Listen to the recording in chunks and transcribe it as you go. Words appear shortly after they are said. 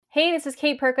Hey, this is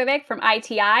Kate Perkovic from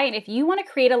ITI, and if you want to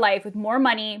create a life with more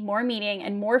money, more meaning,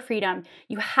 and more freedom,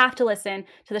 you have to listen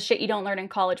to the Shit You Don't Learn in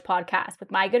College podcast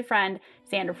with my good friend,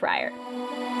 Xander Fryer.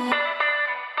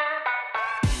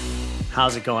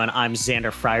 How's it going? I'm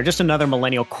Xander Fryer, just another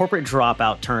millennial corporate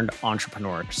dropout turned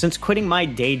entrepreneur. Since quitting my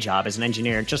day job as an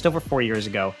engineer just over 4 years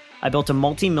ago, I built a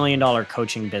multi-million-dollar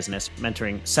coaching business,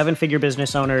 mentoring seven-figure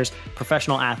business owners,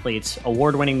 professional athletes,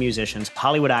 award-winning musicians,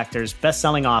 Hollywood actors,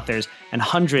 best-selling authors, and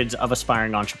hundreds of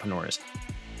aspiring entrepreneurs.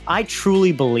 I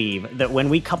truly believe that when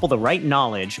we couple the right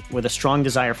knowledge with a strong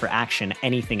desire for action,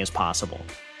 anything is possible.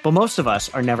 But most of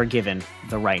us are never given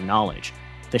the right knowledge,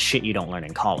 the shit you don't learn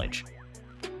in college.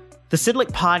 The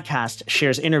Sidlick podcast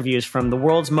shares interviews from the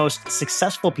world's most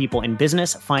successful people in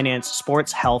business, finance,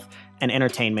 sports, health, and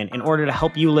entertainment in order to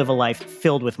help you live a life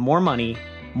filled with more money,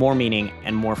 more meaning,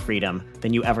 and more freedom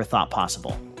than you ever thought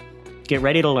possible. Get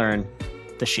ready to learn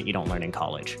the shit you don't learn in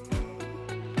college.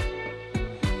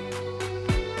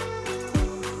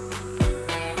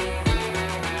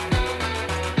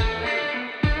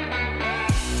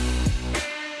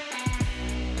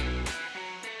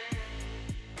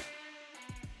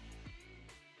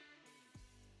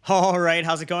 All right,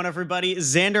 how's it going, everybody?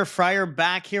 Xander Fryer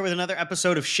back here with another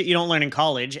episode of Shit You Don't Learn in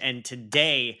College, and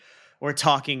today we're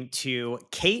talking to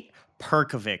Kate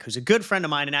Perkovic, who's a good friend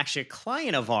of mine and actually a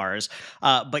client of ours.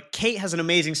 But Kate has an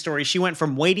amazing story. She went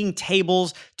from waiting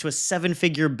tables to a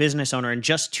seven-figure business owner in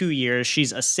just 2 years.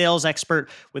 She's a sales expert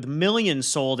with millions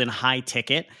sold in high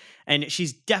ticket. And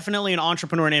she's definitely an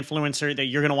entrepreneur and influencer that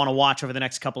you're going to want to watch over the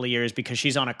next couple of years because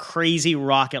she's on a crazy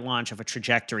rocket launch of a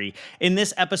trajectory. In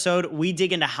this episode, we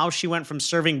dig into how she went from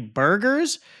serving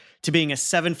burgers to being a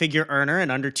seven-figure earner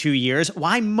in under 2 years,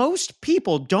 why most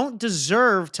people don't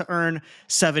deserve to earn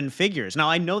seven figures. Now,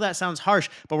 I know that sounds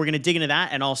harsh, but we're going to dig into that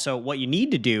and also what you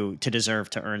need to do to deserve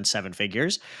to earn seven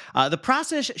figures, the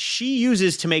process she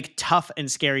uses to make tough and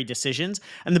scary decisions,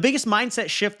 and the biggest mindset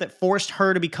shift that forced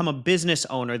her to become a business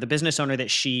owner, the business owner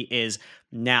that she is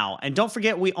now. And don't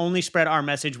forget, we only spread our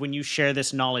message when you share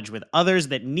this knowledge with others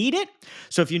that need it.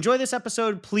 So if you enjoy this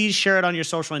episode, please share it on your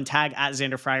social and tag at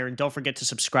Xander Fryer. And don't forget to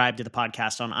subscribe to the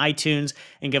podcast on iTunes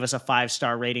and give us a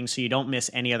 5-star rating so you don't miss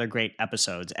any other great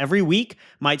episodes. Every week,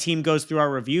 my team goes through our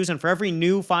reviews, and for every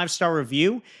new 5-star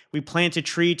review, we plant a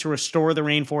tree to restore the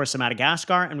rainforest of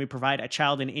Madagascar, and we provide a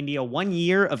child in India 1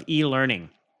 year of e-learning.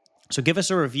 So give us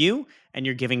a review, and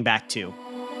you're giving back too.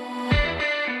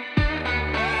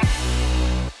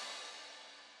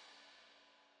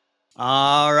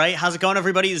 All right, how's it going,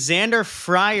 everybody? Xander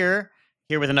Fryer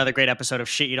here with another great episode of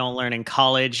Shit You Don't Learn in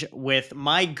College with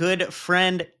my good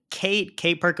friend, Kate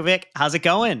Perkovic. How's it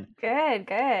going? Good,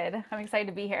 good. I'm excited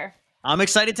to be here. I'm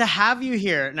excited to have you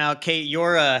here. Now, Kate,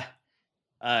 you're a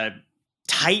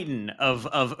titan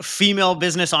of female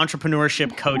business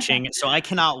entrepreneurship coaching, so I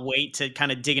cannot wait to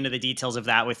kind of dig into the details of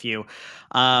that with you.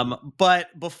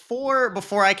 But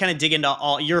before I kind of dig into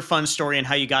all your fun story and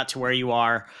how you got to where you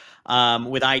are,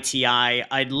 with ITI,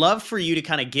 I'd love for you to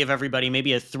kind of give everybody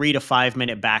maybe a 3 to 5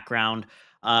 minute background,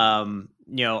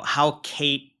 how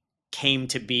Kate came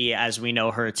to be as we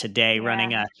know her today,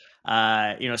 running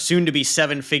a, soon to be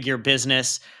 7-figure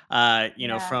business,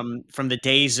 from the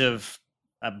days of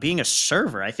being a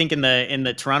server, I think in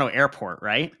the Toronto airport,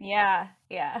 right? Yeah.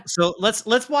 So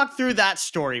let's walk through that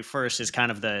story first as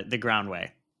kind of the ground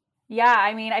way. Yeah,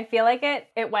 I mean, I feel like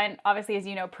it went, obviously, as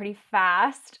you know, pretty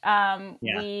fast.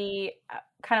 We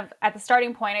kind of, at the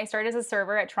starting point, I started as a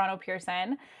server at Toronto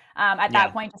Pearson. At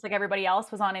that point, just like everybody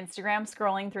else, was on Instagram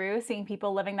scrolling through, seeing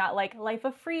people living that like life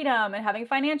of freedom and having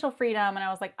financial freedom. And I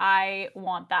was like, I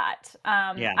want that.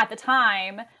 At the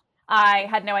time, I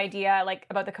had no idea like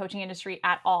about the coaching industry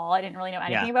at all. I didn't really know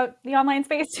anything about the online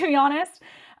space, to be honest.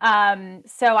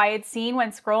 So I had seen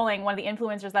when scrolling, one of the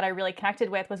influencers that I really connected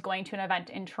with was going to an event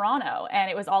in Toronto, and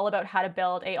it was all about how to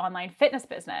build a online fitness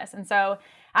business. And so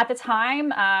at the time,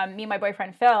 me and my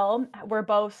boyfriend Phil were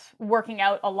both working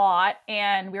out a lot,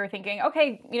 and we were thinking,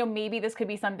 okay, maybe this could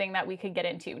be something that we could get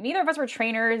into. Neither of us were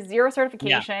trainers, 0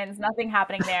 certifications, nothing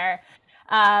happening there.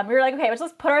 We were like, okay, let's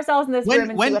just put ourselves in this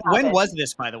room and see what happens. When was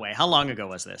this, by the way? How long ago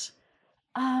was this?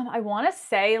 I want to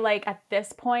say like at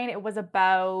this point, it was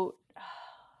about,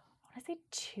 I say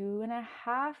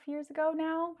 2.5 years ago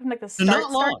now, from like the start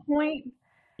point.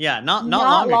 Yeah, not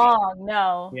long ago.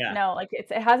 No, like it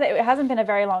hasn't been a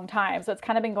very long time, so it's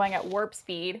kind of been going at warp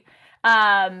speed.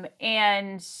 And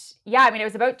yeah, I mean, it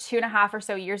was about 2.5 or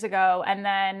so years ago, and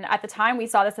then at the time we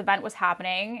saw this event was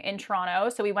happening in Toronto,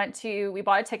 so we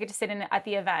bought a ticket to sit in at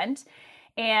the event,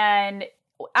 and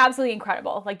absolutely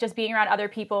incredible. Like just being around other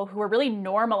people who were really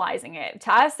normalizing it.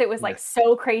 To us, it was like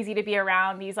so crazy to be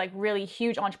around these like really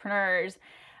huge entrepreneurs.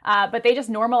 But they just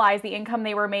normalized the income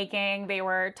they were making. They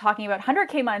were talking about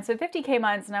 100K months and 50K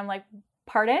months. And I'm like,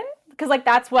 pardon? Because like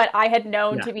that's what I had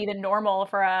known Yeah. to be the normal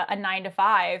for a 9 to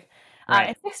 5. And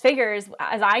Right. six figures,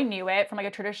 as I knew it from like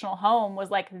a traditional home, was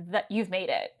like that you've made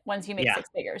it once you make Yeah. 6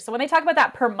 figures. So when they talk about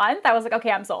that per month, I was like,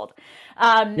 okay, I'm sold.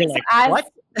 You're So like, as what?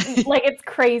 like it's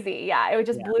crazy, yeah, it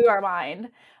just Yeah. blew our mind.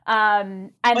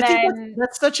 And I think then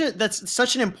that's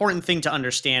such an important thing to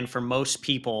understand for most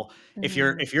people. mhm,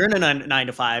 If you're in a nine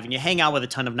to five and you hang out with a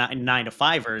ton of nine to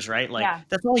fivers, right? Like yeah,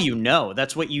 that's all you know.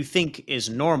 That's what you think is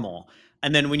normal.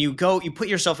 And then when you go, you put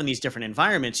yourself in these different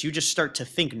environments, you just start to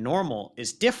think normal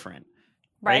is different,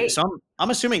 right? right. So I'm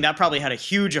assuming that probably had a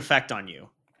huge effect on you.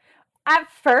 At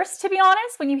first, to be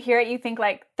honest, when you hear it, you think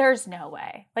like, "There's no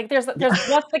way." Like, there's Yeah.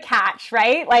 what's the catch,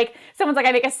 right? Like, someone's like,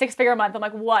 "I make a six-figure a month." I'm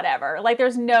like, "Whatever." Like,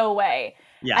 there's no way.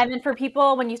 Yeah. And then for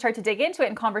people, when you start to dig into it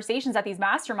in conversations at these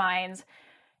masterminds,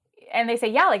 and they say,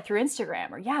 "Yeah, like through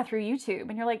Instagram," or "Yeah, through YouTube,"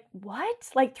 and you're like, "What?"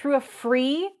 Like, through a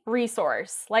free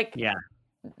resource. Like, Yeah.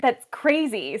 that's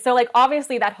crazy. So, like,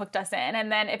 obviously that hooked us in.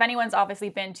 And then if anyone's obviously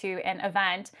been to an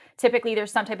event, typically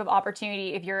there's some type of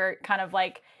opportunity if you're kind of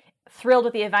like thrilled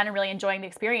with the event and really enjoying the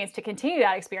experience to continue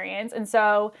that experience. And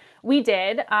so we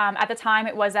did. At the time,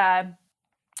 it was a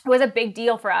big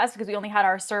deal for us because we only had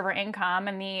our server income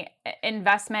and the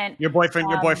investment. Your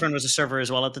Um, boyfriend was a server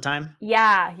as well at the time?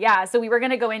 yeah, yeah. So we were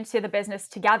going to go into the business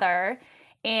together,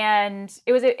 and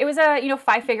it was a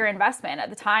 5 figure investment at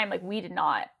the time. Like we did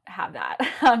not have that.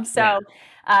 Yeah.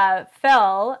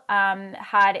 Phil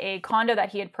had a condo that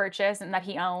he had purchased and that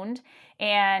he owned,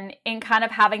 and in kind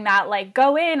of having that like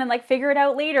go in and like figure it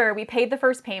out later, we paid the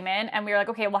first payment, and we were like,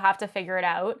 okay, we'll have to figure it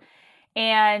out.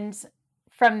 And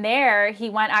from there, he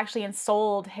went actually and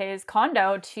sold his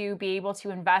condo to be able to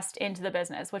invest into the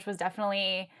business, which was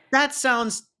definitely That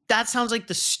sounds like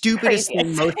the stupidest thing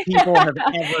craziest. most people have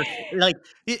ever like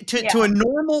to Yeah. a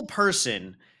normal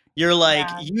person. You're like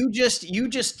Yeah. you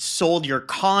just sold your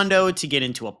condo to get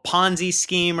into a Ponzi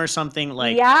scheme or something.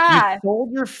 Like you Yeah.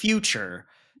 sold your future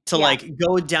to Yeah. like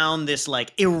go down this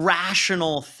like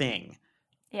irrational thing.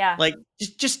 Yeah. Like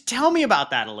just tell me about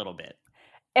that a little bit.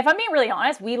 If I'm being really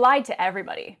honest, we lied to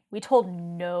everybody. We told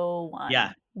no Yeah.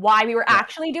 one why we were Yeah.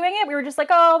 actually doing it. We were just like,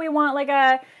 "Oh, we want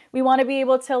to be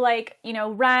able to like,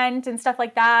 rent and stuff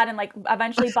like that and like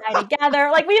eventually buy together."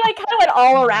 Like we like kind of went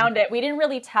all around it. We didn't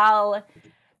really tell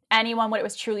anyone what it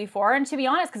was truly for. And to be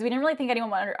honest, because we didn't really think anyone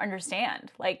would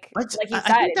understand. But Like you I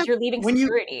said, think it's that you're leaving when you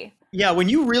security. yeah, when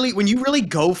you really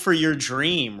go for your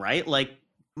dream, right? Like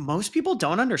most people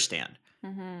don't understand.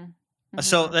 Mhm.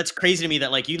 So Mhm. that's crazy to me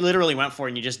that like you literally went for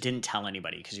it and you just didn't tell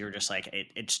anybody because you were just like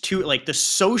it's too like the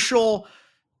social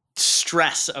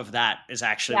stress of that is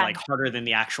actually Yeah. like harder than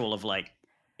the actual of like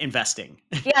investing.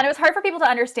 Yeah, and it was hard for people to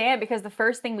understand because the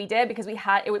first thing we did, because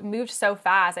it moved so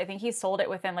fast. I think he sold it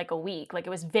within like a week. Like it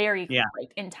was very Yeah,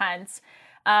 like intense.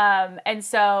 And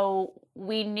so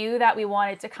we knew that we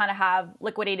wanted to kind of have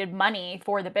liquidated money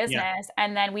for the yeah, business,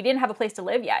 and then we didn't have a place to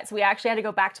live yet. So we actually had to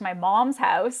go back to my mom's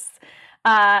house.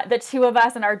 The two of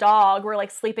us and our dog were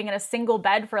like sleeping in a single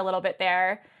bed for a little bit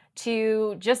there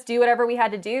to just do whatever we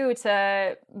had to do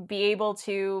to be able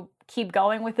to keep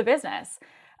going with the business.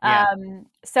 yeah,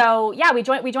 So yeah, we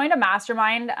joined a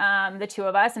mastermind, the two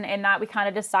of us, and in that we kind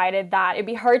of decided that it'd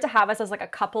be hard to have us as like a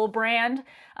couple brand.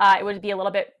 It would be a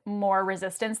little bit more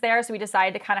resistance there. So we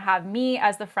decided to kind of have me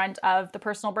as the front of the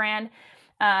personal brand.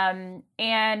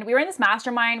 And we were in this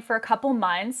mastermind for a couple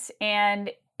months, and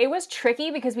it was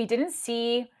tricky because we didn't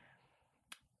see,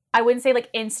 I wouldn't say like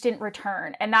instant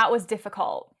return. And that was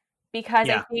difficult because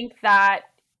I yeah, think that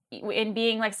in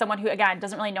being like someone who again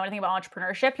doesn't really know anything about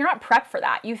entrepreneurship, you're not prepped for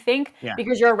that. You think yeah.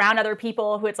 because you're around other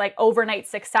people who it's like overnight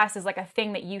success is like a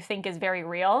thing that you think is very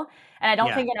real. And I don't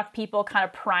Yeah. think enough people kind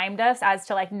of primed us as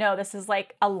to like, no, this is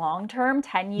like a long-term, You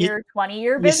 10-year,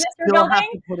 20-year you business you're still have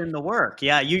building. to put in the work.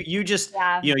 Yeah, you just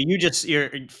Yeah. you're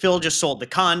Phil just sold the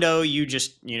condo. You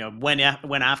just went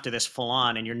after this full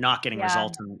on, and you're not getting Yeah.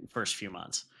 results in the first few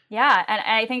months. Yeah. And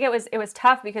I think it was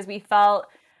tough because we felt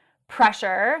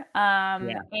pressure.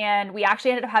 Yeah, And we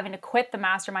actually ended up having to quit the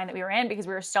mastermind that we were in because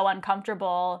we were so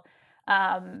uncomfortable.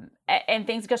 And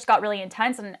things just got really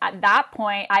intense. And at that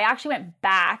point, I actually went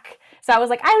back. So I was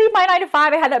like, I leave my 9 to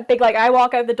 5. I had that big, like, I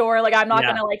walk out the door, like, I'm not yeah,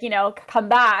 going to, like, come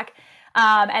back.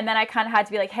 And then I kind of had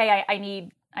to be like, hey, I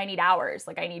need hours.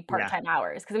 Like, I need yeah. part-time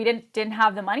hours because we didn't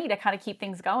have the money to kind of keep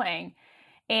things going.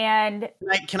 And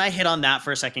Can I hit on that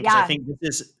for a second? Because I yeah, think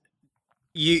this is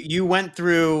you went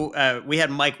through. We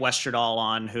had Mike Westerdahl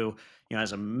on, who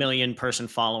has a million person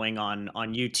following on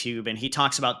YouTube, and he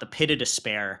talks about the pit of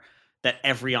despair that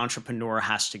every entrepreneur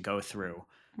has to go through.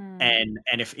 Hmm. And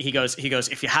if he goes,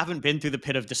 if you haven't been through the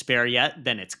pit of despair yet,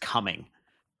 then it's coming.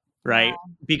 Right?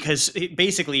 Yeah. Because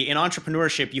basically in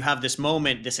entrepreneurship, you have this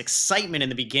moment, this excitement in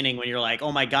the beginning when you're like,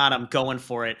 "Oh my god, I'm going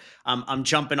for it. I'm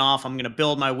jumping off. I'm going to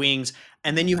build my wings."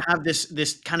 And then you Mhm. have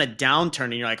this kind of downturn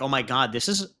and you're like, "Oh my god, this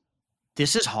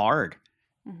is hard.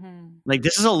 Mhm. Like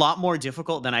this is a lot more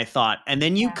difficult than I thought." And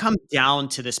then you Yeah. come down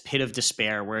to this pit of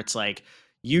despair where it's like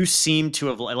you seem to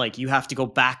have like you have to go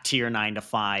back to your 9 to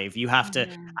 5. You have to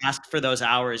Mhm. ask for those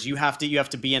hours. You have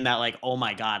to be in that like, "Oh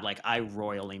my god, like I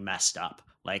royally messed up.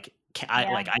 Like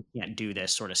Yeah. I can't do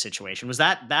this" sort of situation. Was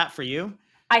that for you?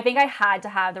 I think I had to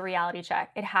have the reality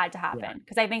check. It had to Yeah. happen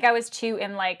because I think I was too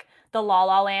in like the la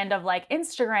la land of like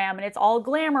Instagram and it's all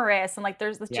glamorous and like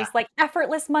there's this Yeah. just like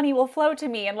effortless money will flow to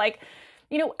me and like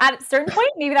at a certain point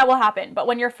maybe that will happen, but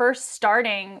when you're first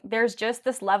starting there's just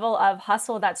this level of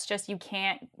hustle that's just you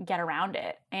can't get around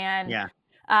it. And Yeah.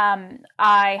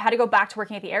 I had to go back to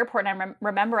working at the airport and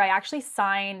remember I actually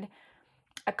signed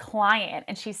a client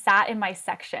and she sat in my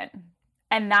section.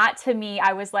 And that to me,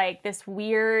 I was like this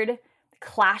weird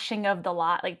clashing of the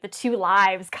lot, like the two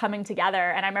lives coming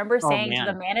together. And I remember Oh saying to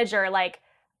the man. manager, like,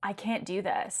 I can't do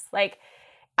this. Like,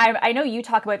 I know you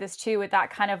talk about this too with that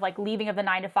kind of like leaving of the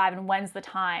 9 to 5 and when's the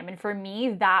time. And for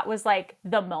me, that was like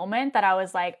the moment that I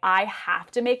was like, I have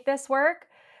to make this work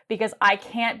because I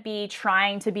can't be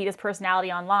trying to be this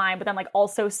personality online, but then like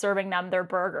also serving them their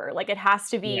burger. Like it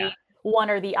has to Yeah. be one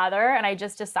or the other. And I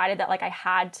just decided that like I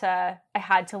had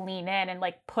to lean in and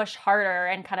like push harder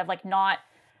and kind of like not,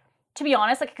 to be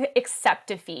honest, like accept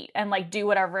defeat and like do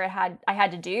whatever I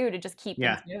had to do to just keep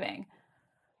things Yeah. moving.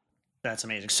 That's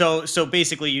amazing. So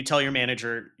basically you tell your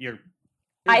manager you're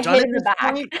I done hid at in the this back.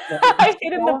 point? I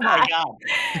hid in the Oh my back.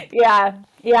 god. Yeah.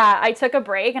 Yeah, I took a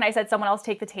break and I said, "Someone else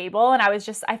take the table," and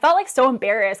I felt, like, so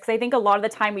embarrassed because I think a lot of the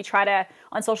time we try to,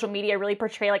 on social media, really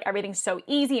portray, like, everything's so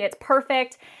easy and it's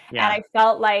perfect, and Yeah. I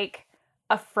felt like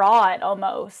a fraud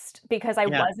almost because I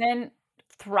Yeah. wasn't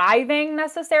thriving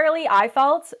necessarily, I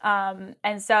felt,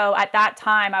 and so at that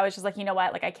time, I was just like, "You know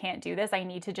what? Like, I can't do this. I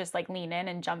need to just, like, lean in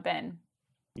and jump in."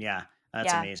 Yeah,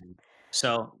 that's Yeah. amazing.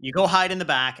 So, you go hide in the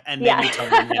back, and then Yeah. you tell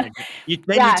your manager you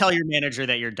Yeah. tell your manager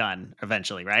that you're done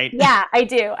eventually, right? Yeah, I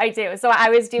do. So I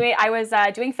was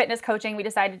doing fitness coaching. We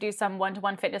decided to do some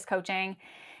one-to-one fitness coaching,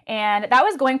 and that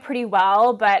was going pretty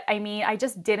well, but I mean, I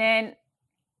just didn't.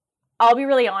 I'll be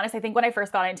really honest, I think when I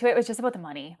first got into it, it was just about the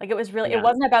money. Like, it Yeah,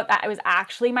 wasn't about that, it was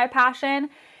actually my passion.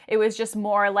 It was just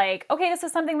more like, "Okay, this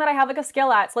is something that I have, like, a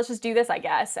skill at, so let's just do this, I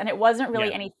guess," and it wasn't yeah,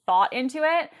 really any thought into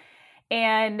it.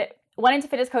 And went into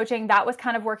fitness coaching. That was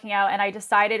kind of working out. And I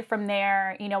decided from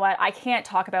there, you know what? I can't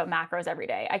talk about macros every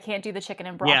day. I can't do the chicken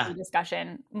and yeah, broccoli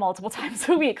discussion multiple times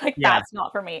a week. Like yeah, that's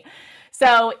not for me.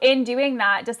 So in doing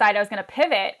that, decided I was going to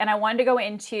pivot and I wanted to go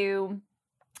into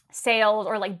sales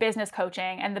or like business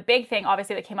coaching. And the big thing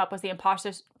obviously that came up was the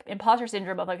imposter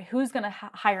syndrome of like, who's going to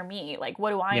hire me? Like,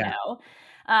 what do I yeah,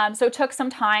 know? So it took some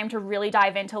time to really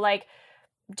dive into like,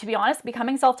 to be honest,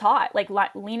 becoming self-taught, like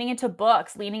leaning into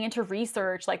books, leaning into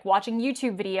research, like watching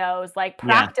YouTube videos, like yeah,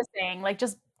 practicing, like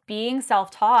just being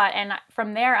self-taught. And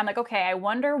from there, I'm like, okay, I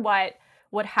wonder what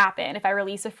would happen if I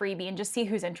release a freebie and just see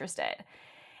who's interested.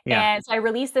 yeah, And so I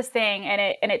released this thing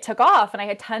and it took off and I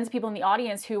had tons of people in the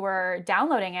audience who were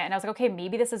downloading it. And I was like, okay,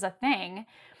 maybe this is a thing.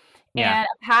 yeah. And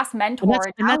a past mentor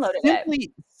And that's downloaded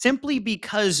it. simply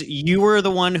because you were the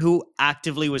one who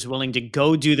actively was willing to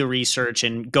go do the research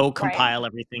and go Right. compile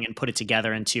everything and put it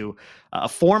together into a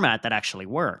format that actually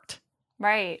worked.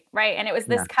 Right. Right. And it was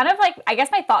Yeah. this kind of like, I guess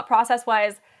my thought process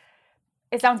was,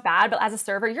 it sounds bad, but as a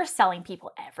server, you're selling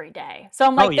people every day. So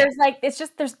I'm Oh, like, yeah. it's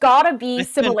just there's gotta be I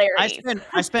spent I similarities. spent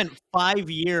I spent 5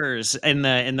 years in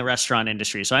the restaurant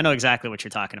industry, so I know exactly what you're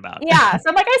talking about. Yeah, so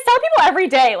I'm like, I sell people every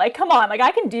day. Like, come on, like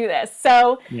I can do this.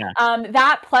 So Yeah,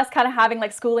 that plus kind of having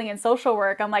like schooling and social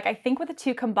work, I'm like, I think with the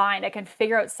two combined, I can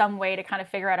figure out some way to kind of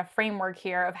figure out a framework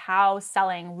here of how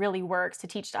selling really works to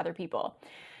teach to other people.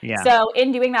 yeah, So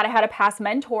in doing that, I had a past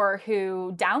mentor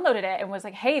who downloaded it and was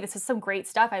like, "Hey, this is some great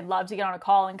stuff. I'd love to get on a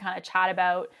call and kind of chat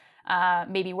about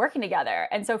maybe working together."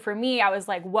 And so for me, I was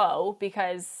like, "Whoa,"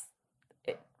 because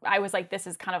I was like, "This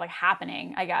is kind of like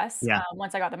happening," I guess. yeah,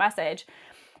 Once I got the message,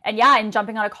 and yeah, and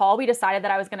jumping on a call, we decided that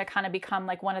I was going to kind of become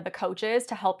like one of the coaches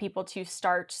to help people to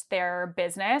start their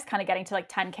business, kind of getting to like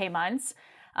 10K months.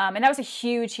 And that was a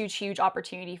huge, huge, huge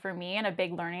opportunity for me and a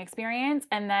big learning experience.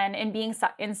 And then in being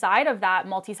inside of that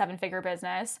multi seven figure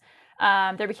business,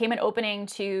 there became an opening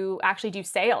to actually do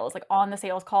sales, like on the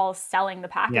sales calls, selling the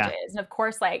yeah, packages. And of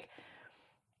course, like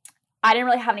I didn't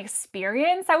really have any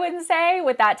experience, I wouldn't say,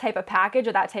 with that type of package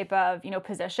or that type of,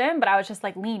 position, but I was just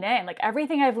like, lean in. Like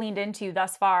everything I've leaned into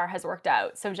thus far has worked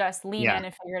out. So just lean Yeah. in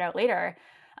and figure it out later.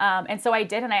 And so I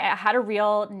did, and I had a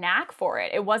real knack for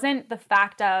it. It wasn't the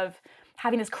fact of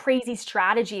having this crazy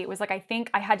strategy. It was like, I think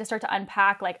I had to start to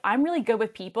unpack, like, I'm really good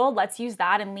with people. Let's use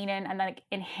that and lean in and then like,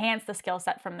 enhance the skill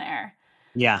set from there.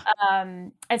 Yeah.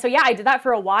 And so, yeah, I did that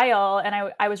for a while,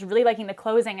 and I was really liking the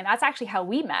closing, and that's actually how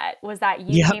we met, was that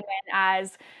you Yep. came in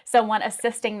as someone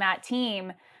assisting that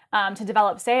team, to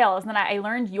develop sales, and then I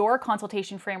learned your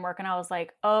consultation framework, and I was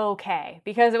like, "Okay,"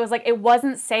 because it was like, it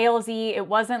wasn't salesy, it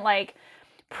wasn't like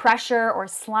pressure or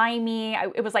slimy,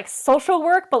 it was like social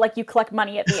work, but like you collect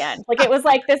money at the end. Like it was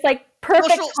like this like perfect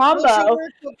Social combo.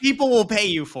 work, but people will pay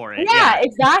you for it. Yeah,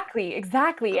 Yeah.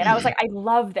 exactly. And I was like, I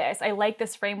love this. I like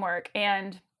this framework.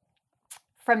 And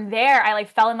from there, I like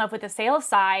fell in love with the sales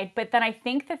side. But then I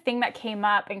think the thing that came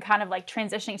up and kind of like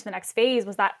transitioning to the next phase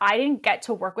was that I didn't get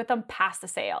to work with them past the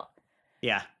sale.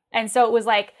 Yeah. And so it was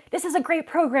like, this is a great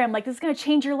program. Like, this is going to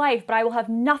change your life, but I will have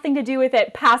nothing to do with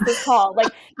it past this call.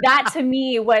 Like that to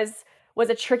me was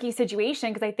a tricky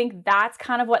situation, because I think that's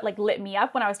kind of what like lit me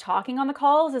up when I was talking on the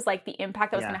calls, is like the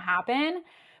impact that was Yeah. going to happen.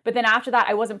 But then after that,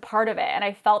 I wasn't part of it, and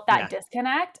I felt that Yeah.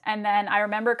 disconnect. And then I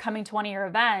remember coming to one of your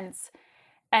events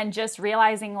and just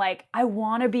realizing like, I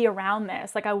want to be around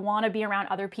this. Like I want to be around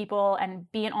other people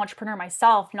and be an entrepreneur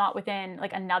myself, not within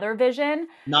like another vision,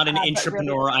 Not an but really,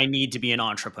 entrepreneur. I need to be an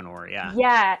entrepreneur. Yeah.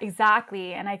 yeah,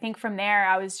 exactly. And I think from there,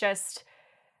 I was just,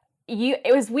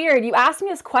 it was weird. You asked me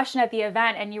this question at the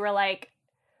event, and you were like,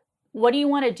 what do you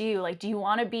want to do? Like, do you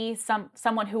want to be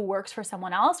someone who works for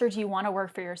someone else, or do you want to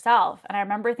work for yourself? And I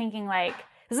remember thinking like,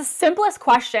 this is the simplest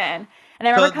question. And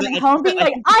I remember coming home being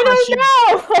like, I don't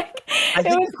know. Like,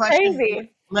 it was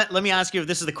crazy. Let me ask you if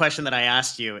this is the question that I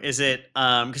asked you. Is it,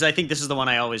 because I think this is the one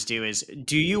I always do, is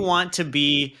do you want to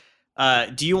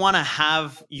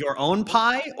have your own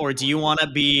pie, or do you want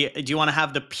to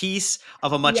have the piece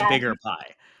of a much Yes, bigger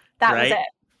pie? that was Right? it.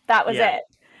 That was Yeah. it.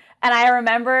 And I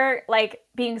remember like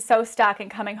being so stuck and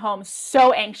coming home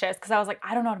so anxious, because I was like,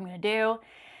 I don't know what I'm going to do.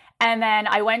 And then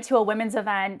I went to a women's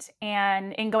event,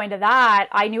 and in going to that,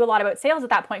 I knew a lot about sales at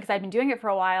that point, because I'd been doing it for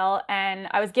a while, and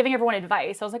I was giving everyone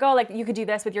advice. I was like, oh, like you could do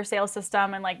this with your sales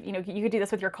system, and like, you could do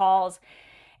this with your calls,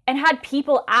 and had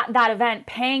people at that event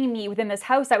paying me within this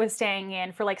house I was staying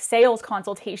in for like sales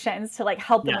consultations to like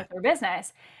help them Yeah. with their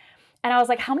business. And I was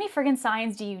like, how many friggin'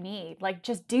 signs do you need? Like,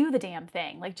 just do the damn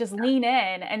thing. Like, just lean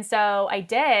in. And so I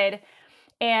did.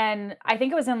 And I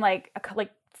think it was in like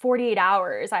 48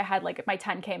 hours, I had like my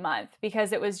 10K month,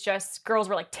 because it was just, girls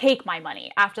were like, take my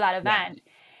money after that Yeah. event.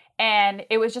 And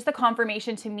it was just a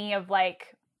confirmation to me of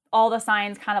like all the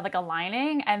signs kind of like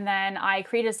aligning. And then I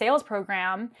created a sales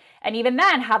program, and even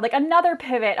then had like another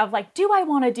pivot of like, do I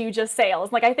want to do just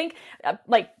sales? Like, I think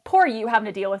like poor you having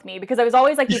to deal with me, because I was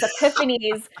always like these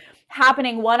epiphanies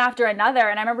happening one after another.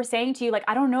 And I remember saying to you, like,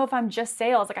 I don't know if I'm just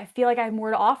sales. Like, I feel like I have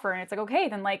more to offer. And it's like, okay,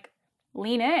 then like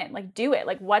lean in, like do it.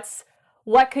 Like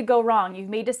what could go wrong? You've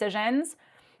made decisions.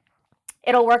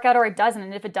 It'll work out or it doesn't.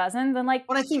 And if it doesn't, then like,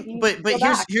 But I think, you but go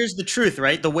back. here's the truth,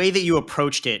 right? The way that you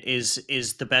approached it is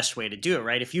the best way to do it,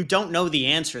 right? If you don't know the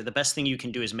answer, the best thing you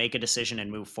can do is make a decision and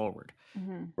move forward,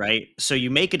 Mhm. right? So you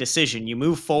make a decision, you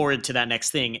move forward to that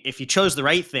next thing. If you chose the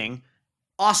right thing,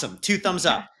 awesome, 2 thumbs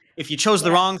Yeah. up. If you chose the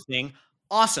Yeah. wrong thing,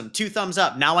 awesome, 2 thumbs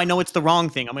up. Now I know it's the wrong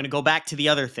thing. I'm going to go back to the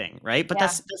other thing, right? But Yeah.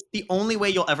 that's the only way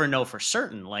you'll ever know for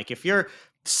certain. Like if you're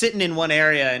sitting in one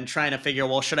area and trying to figure,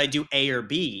 well, should I do A or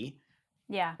B?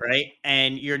 Yeah. Right?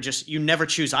 And you never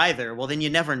choose either. Well, then you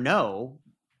never know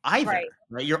either, Right.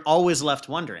 right? You're always left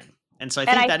wondering. And so I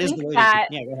And think I that is think the way that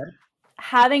yeah, go ahead.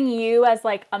 having you as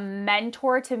like a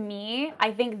mentor to me,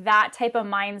 I think that type of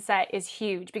mindset is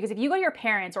huge, because if you go to your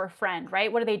parents or a friend,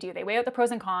 right? What do? They weigh out the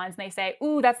pros and cons, and they say,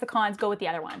 ooh, that's the cons, go with the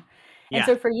other one. And Yeah.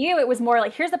 so for you, it was more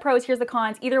like, here's the pros, here's the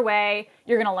cons. Either way,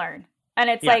 you're going to learn. And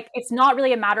it's Yeah. like, it's not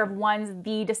really a matter of one's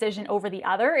the decision over the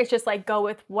other. It's just like, go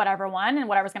with whatever one, and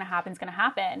whatever's going to happen is going to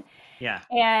happen. Yeah.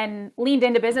 And leaned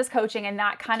into business coaching. And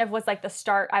that kind of was like the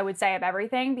start, I would say, of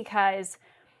everything, because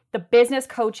the business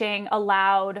coaching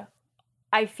allowed,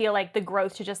 I feel like, the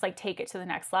growth to just like take it to the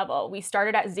next level. We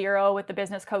started at 0 with the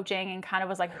business coaching and kind of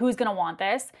was like, who's going to want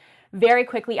this? Very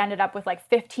quickly ended up with like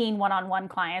 15 one-on-one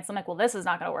clients. I'm like, well, this is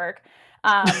not going to work,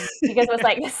 because it was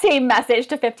like the same message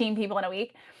to 15 people in a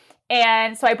week.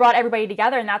 And so I brought everybody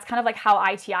together, and that's kind of like how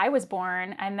ITI was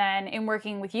born. And then in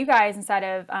working with you guys inside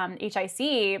of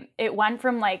HIC, it went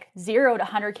from like 0 to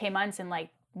 100K months in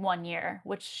like 1 year,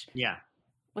 which Yeah.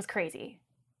 was crazy.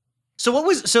 So what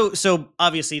was so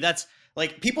obviously that's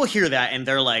like people hear that and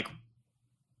they're like,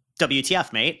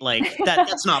 WTF, mate? Like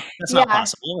that's not Yeah.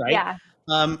 possible, right? Yeah.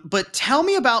 But tell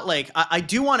me about like I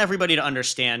do want everybody to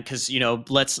understand because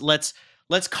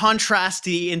let's contrast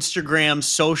the Instagram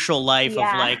social life of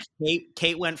Yeah. like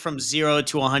Kate went from 0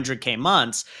 to 100K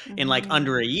months in like Mhm.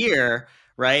 under a year,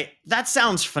 right? That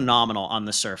sounds phenomenal on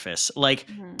the surface. Like,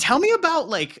 Mhm. tell me about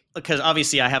like because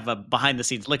obviously I have a behind the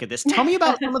scenes look at this. Tell me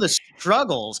about some of the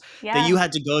struggles that Yeah. you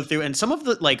had to go through and some of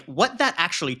the like what that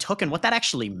actually took and what that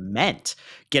actually meant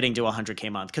getting to 100K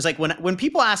month. Because like when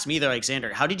people ask me, they're like,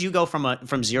 Xander, how did you go from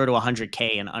 0 to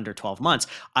 100K in under 12 months?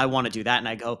 I want to do that, and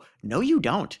I go, no, you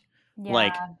don't.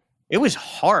 Like, Yeah. it was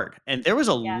hard, and there was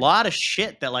a Yeah. lot of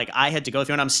shit that like I had to go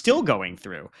through, and I'm still going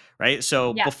through. Right.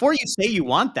 So Yeah. before you say you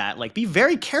want that, like, be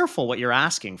very careful what you're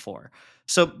asking for.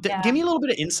 So give Yeah. me a little bit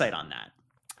of insight on that.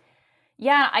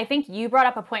 Yeah, I think you brought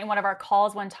up a point in one of our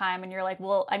calls one time and you're like,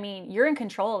 "Well, I mean, you're in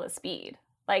control of the speed."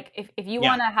 Like if you Yeah.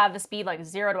 want to have the speed like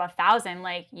 0 to 1,000,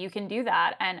 like you can do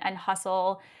that and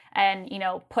hustle and,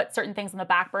 put certain things on the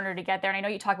back burner to get there. And I know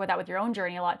you talk about that with your own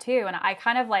journey a lot too. And I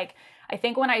kind of like I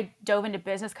think when I dove into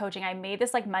business coaching, I made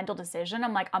this like mental decision.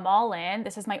 I'm like, I'm all in.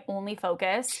 This is my only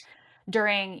focus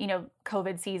during,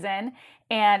 COVID season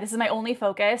and this is my only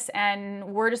focus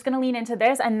and we're just going to lean into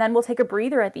this and then we'll take a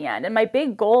breather at the end. And my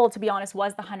big goal, to be honest,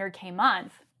 was the 100K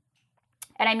month.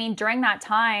 And I mean, during that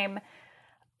time,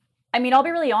 I mean, I'll be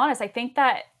really honest, I think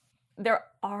that there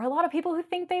are a lot of people who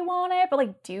think they want it, but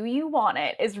like, do you want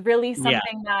it is really Yeah.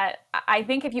 something that I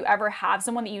think if you ever have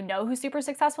someone that you know who's super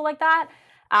successful like that,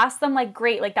 ask them like,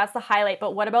 great, like that's the highlight,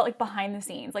 but what about like behind the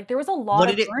scenes? Like there was a lot of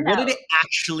What did burnout. it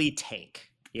actually take?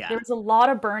 Yeah. There was a lot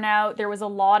of burnout. There was a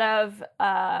lot of,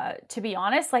 to be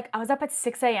honest, like I was up at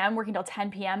 6 a.m. working till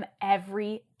 10 p.m.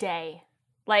 every day.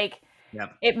 Like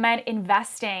Yep. it meant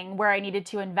investing where I needed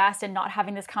to invest and not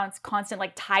having this constant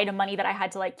like tie to money that I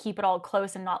had to like keep it all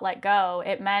close and not let go.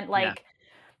 It meant Yeah.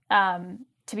 like,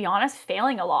 to be honest,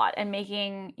 failing a lot and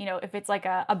making, if it's like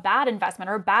a bad investment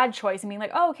or a bad choice and being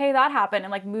like, oh, okay, that happened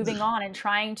and like moving on and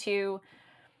trying to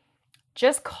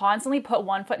just constantly put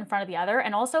one foot in front of the other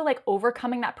and also like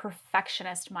overcoming that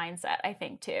perfectionist mindset, I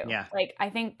think too. Yeah. Like I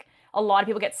think a lot of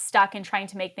people get stuck in trying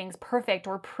to make things perfect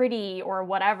or pretty or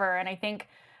whatever. And I think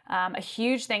a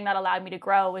huge thing that allowed me to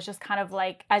grow was just kind of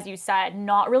like, as you said,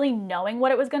 not really knowing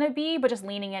what it was going to be, but just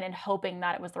leaning in and hoping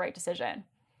that it was the right decision.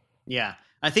 Yeah.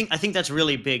 I think that's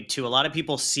really big too. A lot of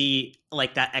people see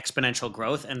like that exponential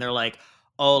growth and they're like,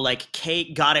 "Oh, like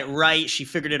Kate got it right. She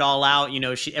figured it all out.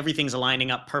 She everything's aligning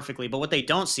up perfectly." But what they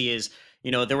don't see is,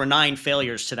 there were 9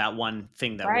 failures to that one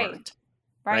thing that Right. worked,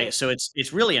 right? Right. So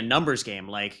it's really a numbers game.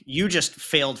 Like you just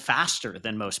failed faster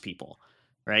than most people,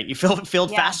 right? You failed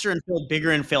Yeah. faster and failed bigger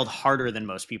and failed harder than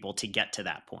most people to get to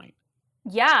that point.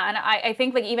 Yeah. And I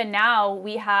think like even now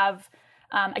we have,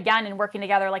 again, in working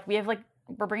together, like we have like,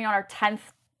 we're bringing on our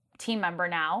 10th team member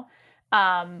now,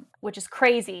 which is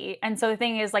crazy. And so the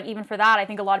thing is, like, even for that, I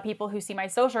think a lot of people who see my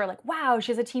social are like, wow,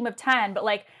 she has a team of 10. But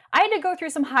like, I had to go through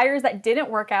some hires that didn't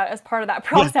work out as part of that Yeah.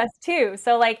 process too.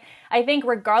 So, like, I think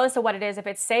regardless of what it is, if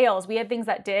it's sales, we had things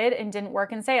that did and didn't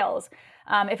work in sales.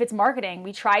 If it's marketing,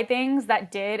 we tried things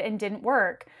that did and didn't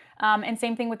work. And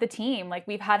same thing with the team. Like,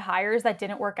 we've had hires that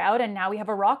didn't work out, and now we have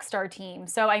a rock star team.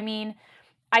 So, I mean,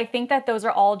 I think that those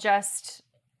are all just,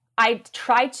 I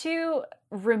try to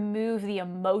remove the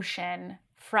emotion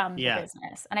from the Yeah.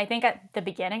 business. And I think at the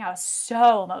beginning, I was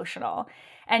so emotional.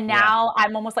 And Yeah. now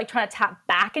I'm almost like trying to tap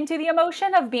back into the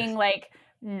emotion of being like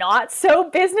not so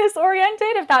business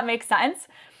oriented, if that makes sense.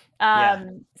 Yeah.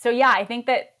 So yeah, I think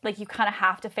that like you kind of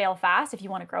have to fail fast if you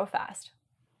want to grow fast.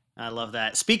 I love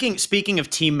that. Speaking of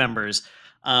team members,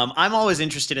 I'm always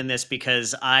interested in this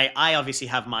because I obviously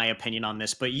have my opinion on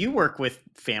this, but you work with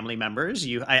family members. Do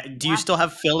you Yeah. still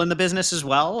have Phil in the business as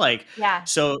well? Like, Yeah.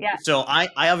 so Yeah. so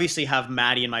I obviously have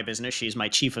Maddie in my business. She's my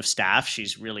chief of staff.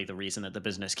 She's really the reason that the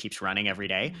business keeps running every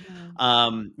day.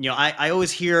 Mhm. I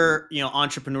always hear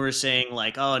entrepreneurs saying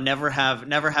like, oh, never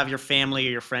have your family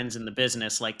or your friends in the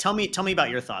business. Like, tell me about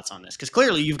your thoughts on this because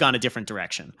clearly you've gone a different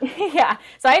direction. Yeah.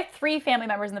 So I have 3 family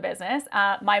members in the business.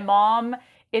 My mom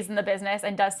is in the business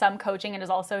and does some coaching and is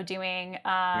also doing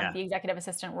Yeah. the executive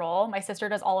assistant role. My sister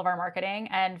does all of our marketing,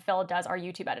 and Phil does our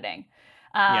YouTube editing.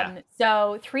 Yeah.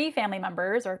 So 3 family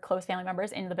members or close family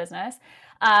members in the business.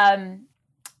 Um,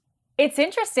 it's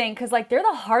interesting because like they're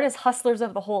the hardest hustlers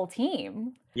of the whole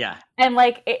team. Yeah. And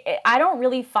like, I don't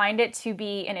really find it to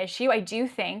be an issue. I do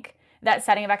think that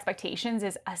setting of expectations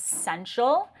is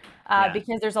essential Yeah.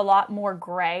 because there's a lot more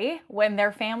gray when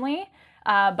they're family.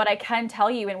 But I can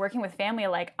tell you in working with family,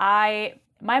 like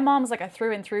my mom's like a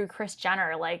through and through Kris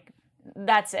Jenner. Like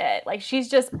That's it. Like, she's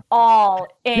just all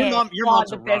in Your on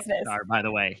mom's a the rock business. star, by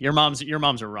the way. Your mom's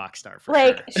a rock star for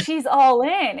Like, sure. she's all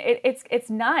in. It's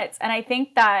nuts. And I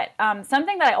think that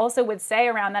something that I also would say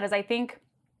around that is, I think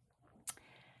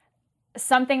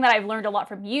something that I've learned a lot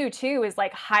from you too is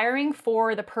like hiring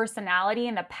for the personality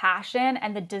and the passion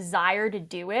and the desire to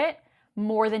do it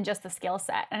more than just the skill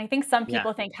set. And I think some Yeah.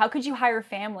 people think, how could you hire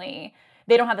family?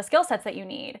 They don't have the skill sets that you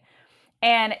need.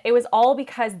 And it was all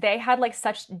because they had like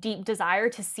such deep desire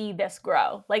to see this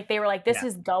grow. Like, they were like, this Yeah.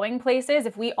 is going places.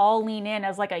 If we all lean in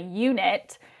as like a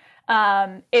unit,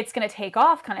 it's going to take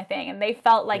off, kind of thing. And they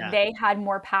felt like Yeah. they had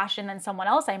more passion than someone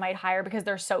else I might hire because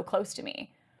they're so close to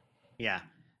me. Yeah.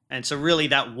 And so really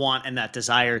that want and that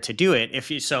desire to do it,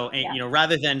 if you so Yeah.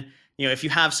 rather than, if you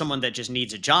have someone that just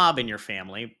needs a job in your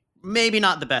family, maybe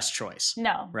not the best choice,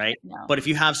 No, right? no. But if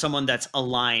you have someone that's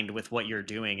aligned with what you're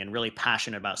doing and really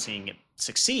passionate about seeing it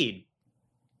succeed,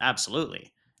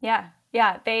 absolutely. Yeah.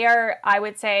 Yeah. They are, I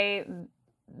would say,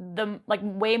 the like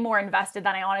way more invested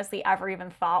than I honestly ever even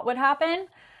thought would happen.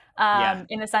 Yeah.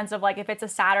 In the sense of like, if it's a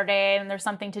Saturday and there's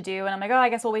something to do and I'm like, oh, I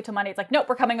guess we'll wait till Monday. It's like, nope,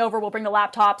 we're coming over. We'll bring the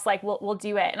laptops. Like, we'll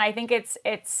do it. And I think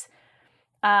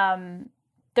um,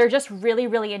 they're just really,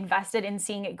 really invested in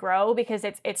seeing it grow because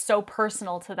it's so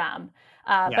personal to them.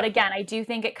 But Yeah. again, I do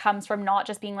think it comes from not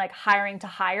just being like hiring to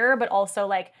hire, but also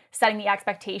like setting the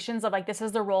expectations of like, this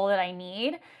is the role that I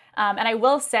need. And I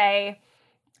will say,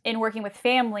 in working with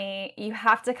family, you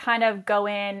have to kind of go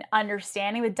in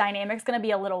understanding the dynamic's going to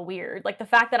be a little weird. Like, the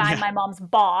fact that I'm Yeah. my mom's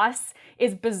boss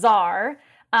is bizarre.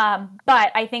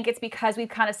 But I think it's because we've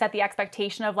kind of set the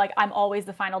expectation of like, I'm always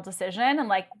the final decision. And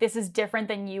like, this is different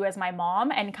than you as my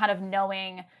mom, and kind of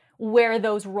knowing where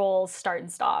those roles start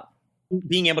and stop.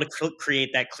 Being able to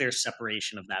create that clear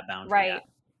separation of that boundary. Yeah.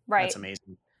 Right. That's Right.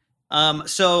 amazing.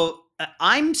 So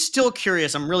I'm still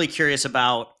curious. I'm really curious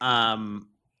about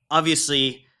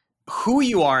obviously who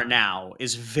you are now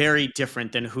is very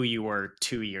different than who you were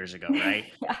 2 years ago,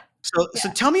 right? Yeah. So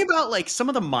Yeah. tell me about like some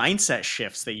of the mindset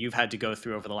shifts that you've had to go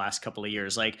through over the last couple of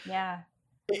years. Like, Yeah.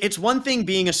 it's one thing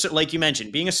being like you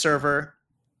mentioned, being a server,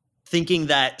 thinking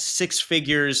that six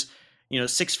figures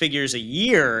a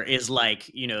year is like,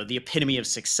 the epitome of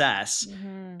success.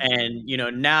 Hmm.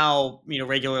 And, now,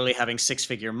 regularly having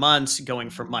 6-figure months, going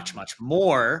for much, Hmm. much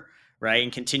more, right?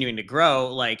 And continuing to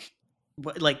grow. Like,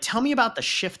 tell me about the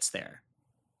shifts there.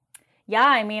 Yeah,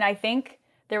 I mean, I think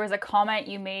there was a comment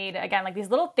you made, again, like these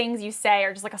little things you say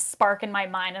are just like a spark in my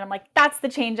mind. And I'm like, that's the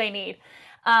change I need.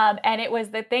 And it was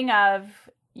the thing of,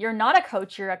 you're not a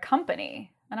coach, you're a company.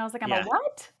 And I was like, I'm a Yeah.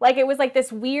 what? Like, it was like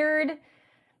this weird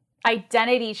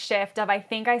identity shift of, I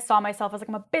think I saw myself as like,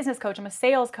 I'm a business coach, I'm a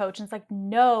sales coach. And it's like,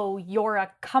 no, you're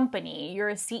a company. You're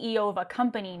a CEO of a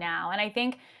company now. And I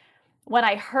think when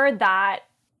I heard that,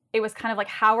 it was kind of like,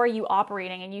 how are you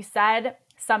operating? And you said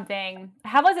something. I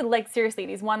have like seriously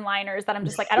these one-liners that I'm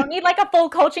just like, I don't need like a full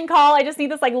coaching call. I just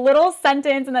need this like little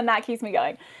sentence, and then that keeps me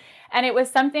going. And it was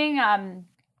something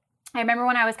I remember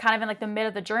when I was kind of in like the mid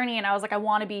of the journey, and I was like, I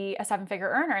want to be a 7-figure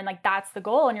earner, and like that's the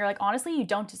goal. And you're like, honestly, you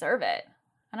don't deserve it.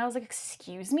 And I was like,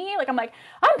 excuse me? Like, I'm like,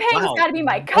 I'm paying this Wow. guy to be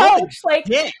my What a coach. Like,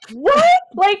 dick. what?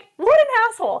 Like, what an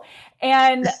asshole.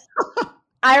 And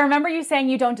I remember you saying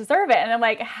you don't deserve it. And I'm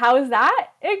like, how is that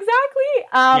exactly?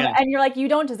 Yeah. And you're like, you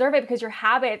don't deserve it because your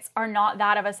habits are not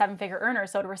that of a 7-figure earner.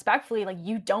 So, to respectfully, like,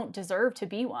 you don't deserve to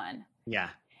be one. Yeah.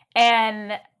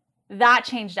 And that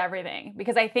changed everything,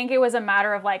 because I think it was a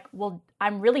matter of like, well,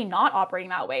 I'm really not operating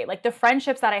that way. Like, the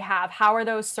friendships that I have, how are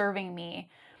those serving me?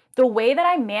 The way that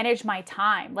I manage my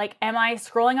time, like, am I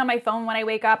scrolling on my phone when I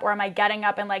wake up, or am I getting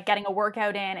up and like getting a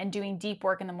workout in and doing deep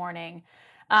work in the morning?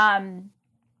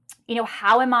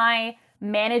 How am I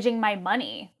managing my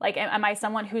money? Like, am I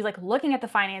someone who's like looking at the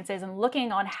finances and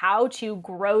looking on how to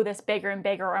grow this bigger and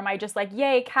bigger? Or am I just like,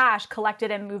 yay, cash, collect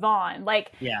it and move on?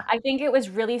 Like, Yeah. I think it was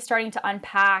really starting to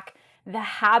unpack the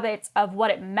habits of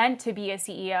what it meant to be a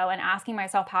CEO, and asking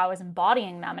myself how I was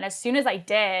embodying them. And as soon as I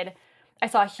did, I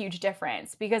saw a huge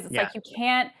difference, because it's Yeah. like, you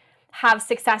can't have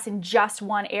success in just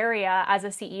one area as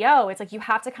a CEO. It's like, you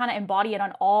have to kind of embody it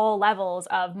on all levels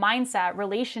of mindset,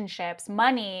 relationships,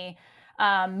 money,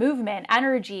 movement,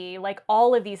 energy, like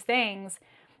all of these things.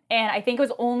 And I think it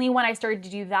was only when I started to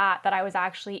do that I was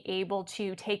actually able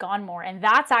to take on more. And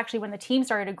that's actually when the team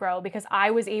started to grow, because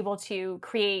I was able to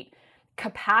create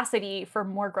capacity for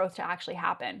more growth to actually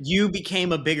happen. You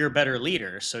became a bigger, better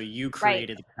leader, so you Right.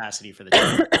 created the capacity for the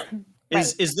team.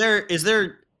 Right. Is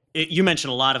there you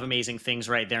mentioned a lot of amazing things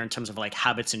right there in terms of like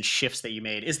habits and shifts that you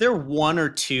made. Is there one or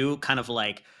two kind of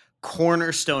like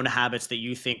cornerstone habits that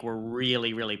you think were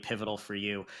really, really pivotal for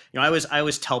you? I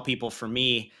always tell people, for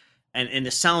me, and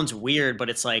this sounds weird, but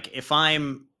it's like, if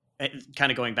I'm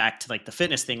kind of going back to like the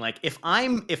fitness thing, like if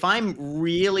I'm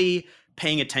really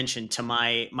paying attention to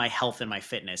my health and my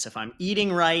fitness, if I'm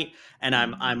eating right and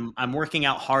I'm working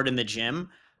out hard in the gym,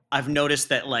 I've noticed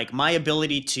that like my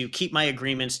ability to keep my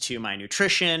agreements to my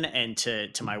nutrition and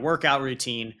to my workout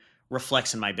routine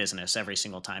reflects in my business every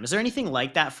single time. Is there anything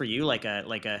like that for you, like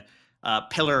a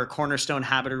pillar or cornerstone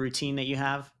habit or routine that you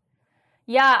have?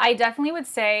 Yeah, I definitely would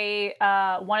say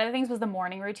one of the things was the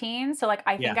morning routine. So like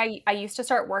I Yeah, think I used to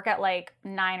start work at like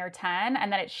 9 or 10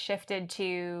 and then it shifted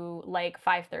to like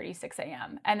 5:30, 6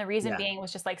 a.m. And the reason yeah, being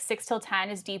was just like 6 till 10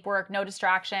 is deep work, no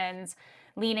distractions,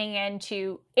 leaning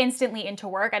into instantly into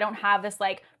work. I don't have this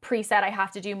like preset I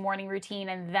have to do morning routine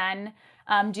and then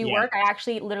do yeah. work. I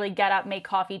actually literally get up, make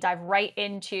coffee, dive right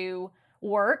into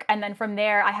work. And then from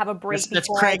there I have a break That's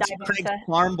before I Craig's dive Craig's into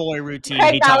farm boy routine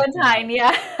Craig he talks Valentine, about.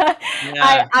 yeah.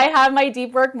 I Yeah, I have my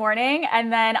deep work morning,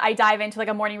 and then I dive into, like,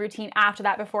 a morning routine after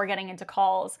that before getting into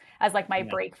calls as, like, my yeah,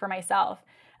 break for myself.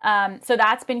 So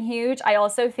that's been huge. I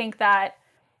also think that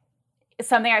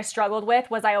something I struggled with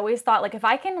was I always thought, like, if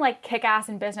I can, like, kick ass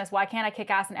in business, why can't I kick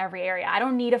ass in every area? I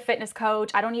don't need a fitness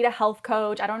coach. I don't need a health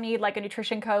coach. I don't need, like, a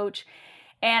nutrition coach.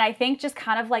 And I think just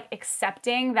kind of like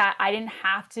accepting that I didn't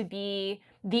have to be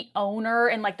the owner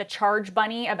and like the charge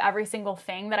bunny of every single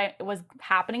thing that I was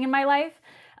happening in my life.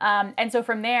 And so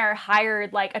from there,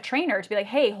 hired like a trainer to be like,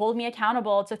 hey, hold me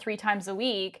accountable to 3 times a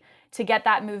week to get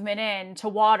that movement in, to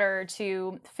water,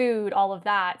 to food, all of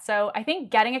that. So I think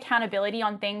getting accountability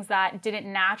on things that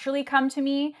didn't naturally come to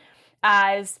me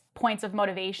as points of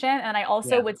motivation. And I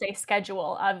also yeah. would say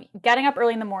schedule of getting up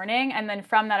early in the morning. And then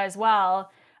from that as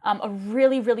well, a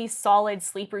really, really solid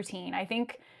sleep routine. I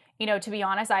think, to be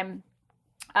honest, I'm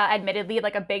admittedly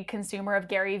like a big consumer of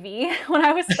Gary Vee when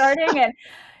I was starting, and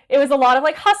it was a lot of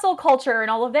like hustle culture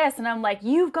and all of this. And I'm like,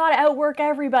 you've got to outwork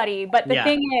everybody. But the Yeah.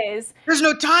 thing is, There's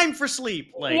no time for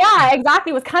sleep. Like, yeah,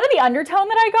 exactly. It was kind of the undertone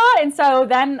that I got. And so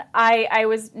then I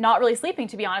was not really sleeping,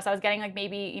 to be honest. I was getting like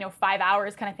maybe, 5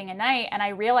 hours kind of thing a night. And I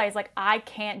realized like, I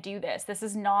can't do this. This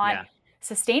is not yeah,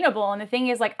 sustainable. And the thing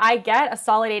is like, I get a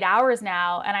solid 8 hours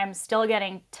now and I'm still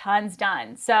getting tons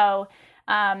done. So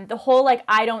the whole like,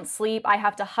 I don't sleep, I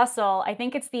have to hustle. I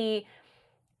think it's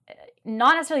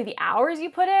not necessarily the hours you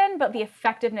put in, but the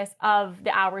effectiveness of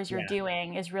the hours you're yeah.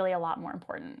 doing is really a lot more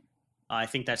important. I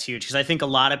think that's huge because I think a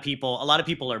lot of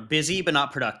people are busy but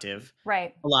not productive.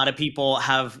 Right. A lot of people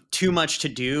have too much to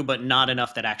do but not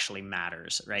enough that actually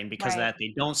matters, right? And because of Right. that,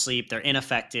 they don't sleep, they're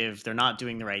ineffective, they're not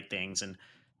doing the right things. And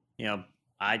you know,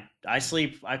 I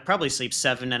probably sleep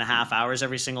 7.5 hours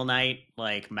every single night.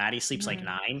 Like Maddie sleeps like Mhm.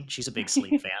 9. She's a big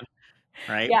sleep fan,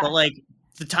 right? But Yeah. like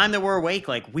the time that we're awake,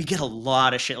 like we get a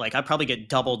lot of shit. Like I probably get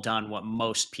double done what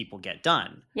most people get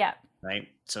done, Yeah. right?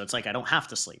 So it's like I don't have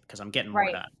to sleep because I'm getting more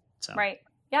Right. done. So Right.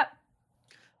 Yep.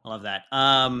 I love that.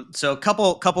 So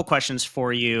couple questions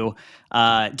for you.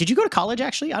 Did you go to college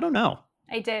actually? I don't know.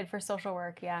 I did for social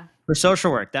work. Yeah. For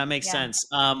social work, that makes Yeah. sense.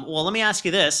 Well, let me ask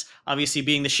you this. Obviously,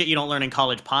 being the shit you don't learn in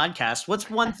college podcast, what's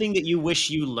one thing that you wish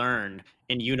you learned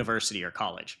in university or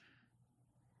college?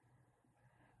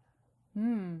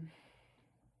 Hmm.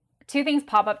 Two things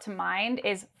pop up to mind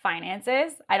is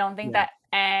finances. I don't think Yeah, that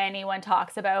anyone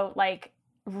talks about like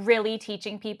really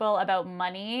teaching people about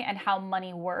money and how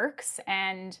money works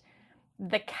and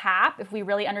the cap, if we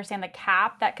really understand the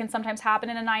cap that can sometimes happen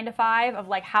in a 9 to 5 of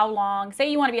like how long,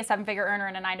 say you want to be a 7 figure earner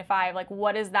in a 9 to 5, like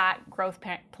what does that growth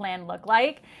plan look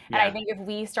like? And I yeah, think if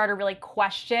we start to really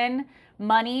question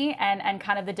money and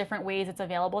kind of the different ways it's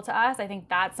available to us, I think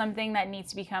that's something that needs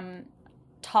to become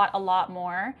taught a lot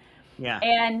more. yeah,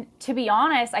 And to be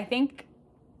honest, I think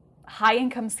high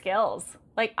income skills.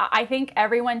 Like, I think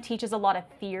everyone teaches a lot of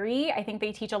theory. I think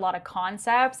they teach a lot of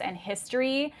concepts and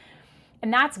history.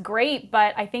 And that's great.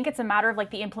 But I think it's a matter of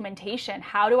like the implementation.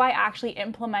 How do I actually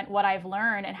implement what I've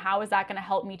learned? And how is that going to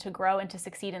help me to grow and to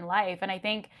succeed in life? And I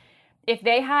think if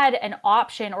they had an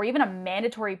option or even a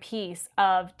mandatory piece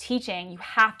of teaching, you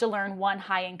have to learn one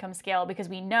high income skill because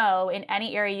we know in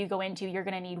any area you go into, you're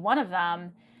going to need one of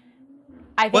them.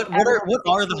 I think everyone would what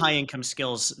are the high succeed. income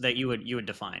skills that you would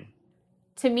define?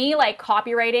 To me, like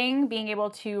copywriting, being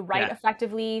able to write Yeah,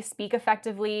 effectively, speak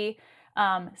effectively,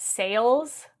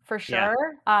 sales for yeah,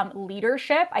 sure,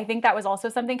 leadership. I think that was also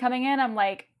something coming in. I'm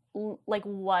like, like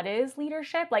what is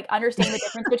leadership? Like understanding the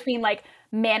difference between like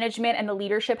management and the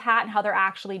leadership hat and how they're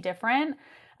actually different.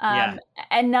 yeah, Um,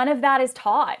 and none of that is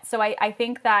taught. So I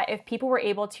think that if people were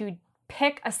able to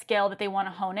pick a skill that they want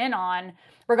to hone in on,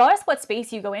 regardless what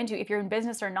space you go into, if you're in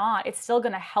business or not, it's still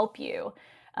going to help you.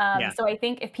 yeah. So I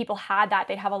think if people had that,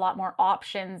 they'd have a lot more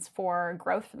options for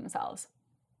growth for themselves.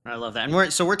 I love that. And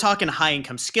we're talking high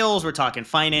income skills. We're talking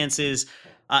finances.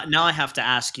 Now I have to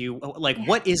ask you, like,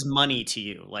 what is money to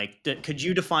you? Like, could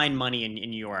you define money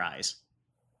in your eyes?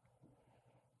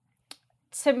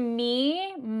 To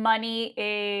me, money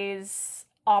is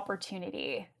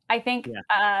opportunity. I think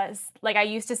like I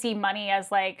used to see money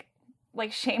as like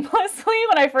shamelessly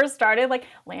when I first started, like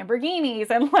Lamborghinis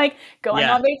and like going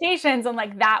on vacations, and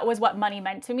like that was what money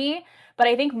meant to me. But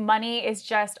I think money is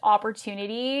just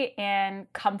opportunity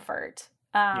and comfort.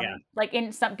 Like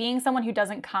being someone who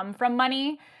doesn't come from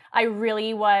money, I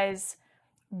really was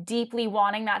deeply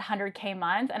wanting that 100K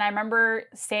month. And I remember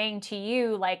saying to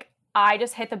you, like, I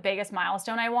just hit the biggest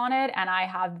milestone I wanted, and I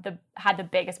had the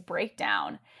biggest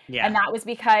breakdown. And that was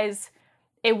because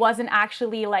it wasn't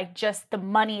actually like just the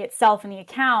money itself in the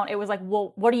account. It was like,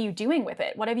 well, what are you doing with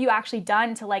it? What have you actually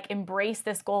done to like embrace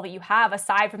this goal that you have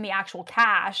aside from the actual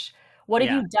cash? What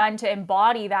have you done to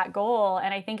embody that goal?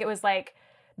 And I think it was like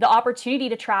the opportunity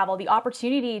to travel, the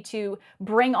opportunity to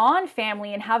bring on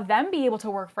family and have them be able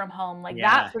to work from home. Like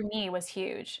that for me was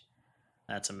huge.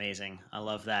 That's amazing. I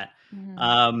love that.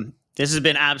 This has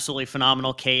been absolutely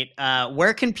phenomenal, Kate.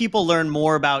 Where can people learn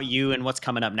more about you and what's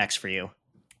coming up next for you?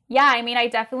 Yeah, I mean, I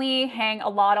definitely hang a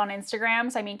lot on Instagram.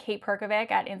 So, I mean, Kate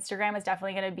Perkovic at Instagram is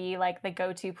definitely going to be like the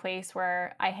go-to place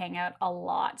where I hang out a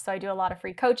lot. So I do a lot of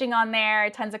free coaching on there,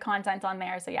 tons of content on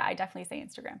there. So yeah, I definitely say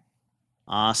Instagram.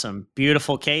 Awesome.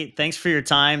 Beautiful, Kate. Thanks for your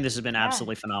time. This has been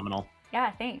absolutely phenomenal.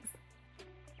 Yeah, thanks.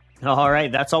 All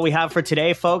right, that's all we have for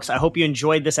today, folks. I hope you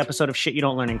enjoyed this episode of Shit You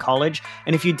Don't Learn in College.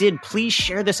 And if you did, please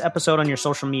share this episode on your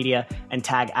social media and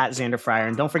tag @Xander Fryer.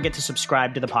 And don't forget to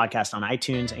subscribe to the podcast on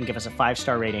iTunes and give us a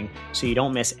 5-star rating so you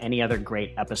don't miss any other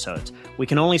great episodes. We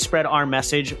can only spread our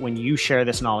message when you share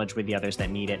this knowledge with the others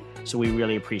that need it. So we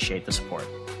really appreciate the support.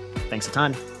 Thanks a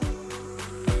ton.